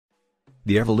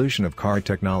The evolution of car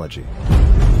technology.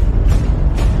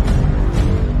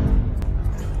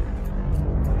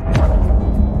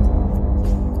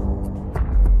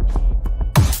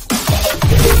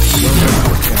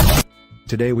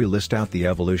 Today we list out the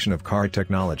evolution of car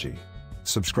technology.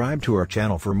 Subscribe to our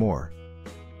channel for more.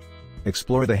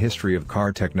 Explore the history of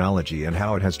car technology and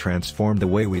how it has transformed the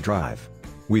way we drive.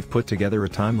 We've put together a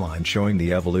timeline showing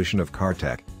the evolution of car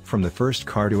tech, from the first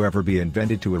car to ever be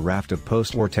invented to a raft of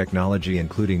post-war technology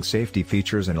including safety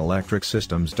features and electric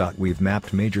systems. We've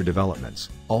mapped major developments,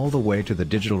 all the way to the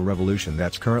digital revolution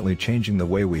that's currently changing the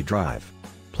way we drive.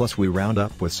 Plus we round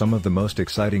up with some of the most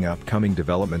exciting upcoming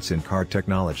developments in car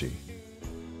technology.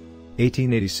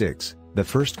 1886, the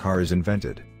first car is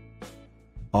invented.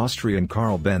 Austrian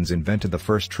Carl Benz invented the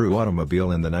first true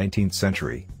automobile in the 19th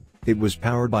century. It was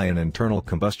powered by an internal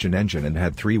combustion engine and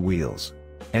had 3 wheels.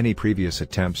 Any previous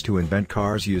attempts to invent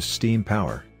cars used steam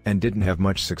power, and didn't have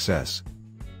much success.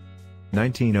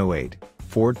 1908,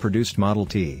 Ford produced Model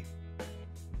T.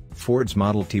 Ford's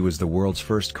Model T was the world's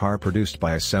first car produced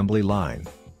by assembly line.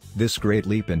 This great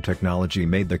leap in technology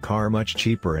made the car much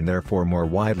cheaper and therefore more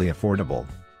widely affordable.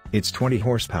 Its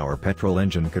 20-horsepower petrol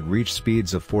engine could reach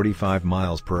speeds of 45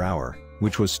 miles per hour,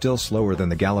 which was still slower than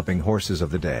the galloping horses of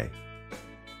the day.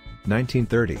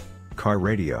 1930, car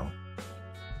radio.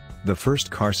 The first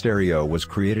car stereo was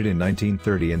created in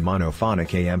 1930 in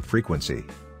monophonic AM frequency.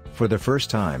 For the first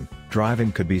time,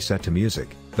 driving could be set to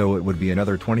music, though it would be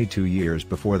another 22 years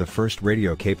before the first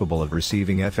radio capable of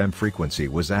receiving FM frequency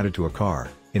was added to a car,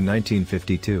 in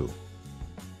 1952.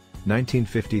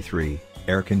 1953,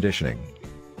 air conditioning.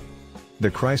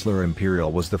 The Chrysler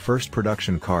Imperial was the first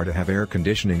production car to have air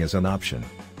conditioning as an option.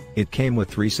 It came with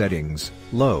 3 settings,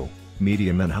 low,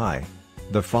 medium and high.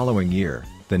 The following year,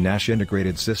 the Nash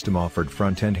integrated system offered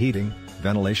front-end heating,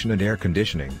 ventilation and air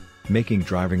conditioning, making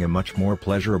driving a much more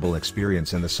pleasurable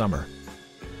experience in the summer.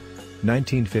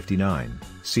 1959,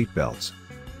 seatbelts.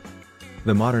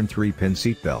 The modern 3-pin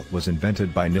seatbelt was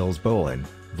invented by Nils Bohlin,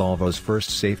 Volvo's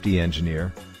first safety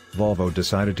engineer. Volvo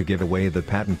decided to give away the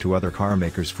patent to other car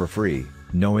makers for free,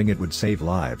 knowing it would save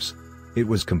lives. It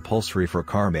was compulsory for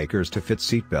car makers to fit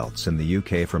seatbelts in the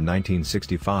UK from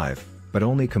 1965, but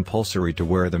only compulsory to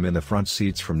wear them in the front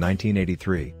seats from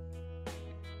 1983.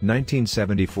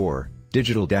 1974,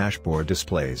 digital dashboard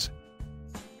displays.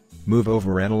 Move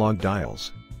over analog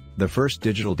dials. The first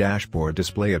digital dashboard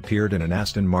display appeared in an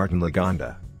Aston Martin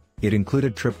Lagonda. It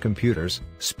included trip computers,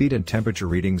 speed and temperature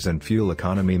readings and fuel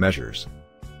economy measures.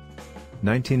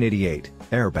 1988,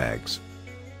 airbags.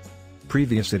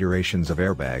 Previous iterations of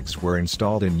airbags were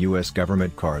installed in U.S.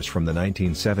 government cars from the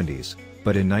 1970s,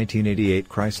 but in 1988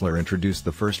 Chrysler introduced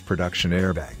the first production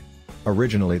airbag.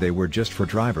 Originally they were just for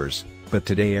drivers, but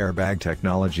today airbag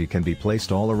technology can be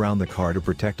placed all around the car to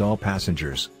protect all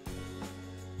passengers.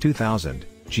 2000,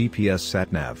 GPS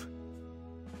sat-nav.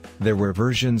 There were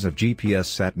versions of GPS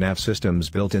sat-nav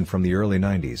systems built in from the early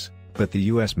 90s. But the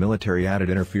U.S. military added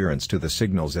interference to the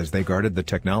signals as they guarded the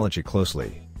technology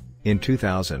closely. In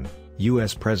 2000,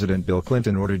 U.S. President Bill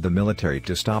Clinton ordered the military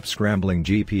to stop scrambling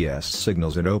GPS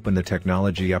signals and open the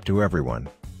technology up to everyone.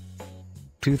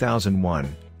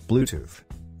 2001, Bluetooth.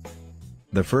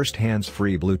 The first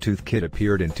hands-free Bluetooth kit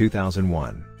appeared in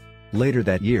 2001. Later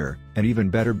that year, an even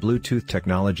better Bluetooth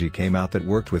technology came out that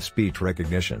worked with speech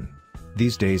recognition.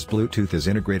 These days Bluetooth is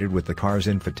integrated with the car's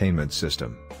infotainment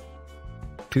system.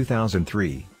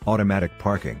 2003, automatic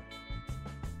parking.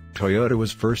 Toyota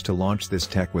was first to launch this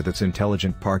tech with its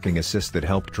intelligent parking assist that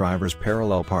helped drivers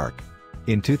parallel park.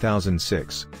 In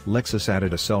 2006, Lexus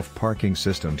added a self-parking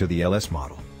system to the LS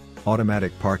model.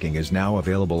 Automatic parking is now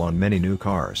available on many new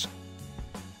cars.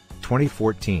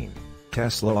 2014,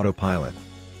 Tesla Autopilot.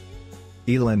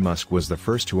 Elon Musk was the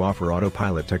first to offer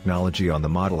autopilot technology on the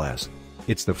Model S.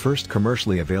 It's the first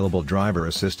commercially available driver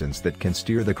assistance that can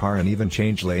steer the car and even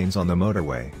change lanes on the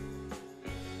motorway.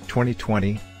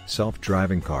 2020,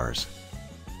 self-driving cars.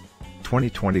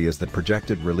 2020 is the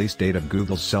projected release date of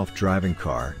Google's self-driving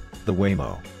car, the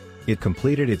Waymo. It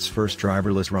completed its first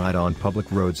driverless ride on public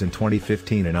roads in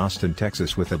 2015 in Austin,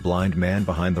 Texas with a blind man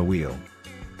behind the wheel.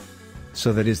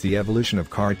 So that is the evolution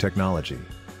of car technology.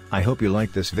 I hope you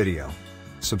liked this video.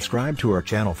 Subscribe to our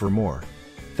channel for more.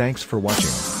 Thanks for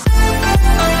watching.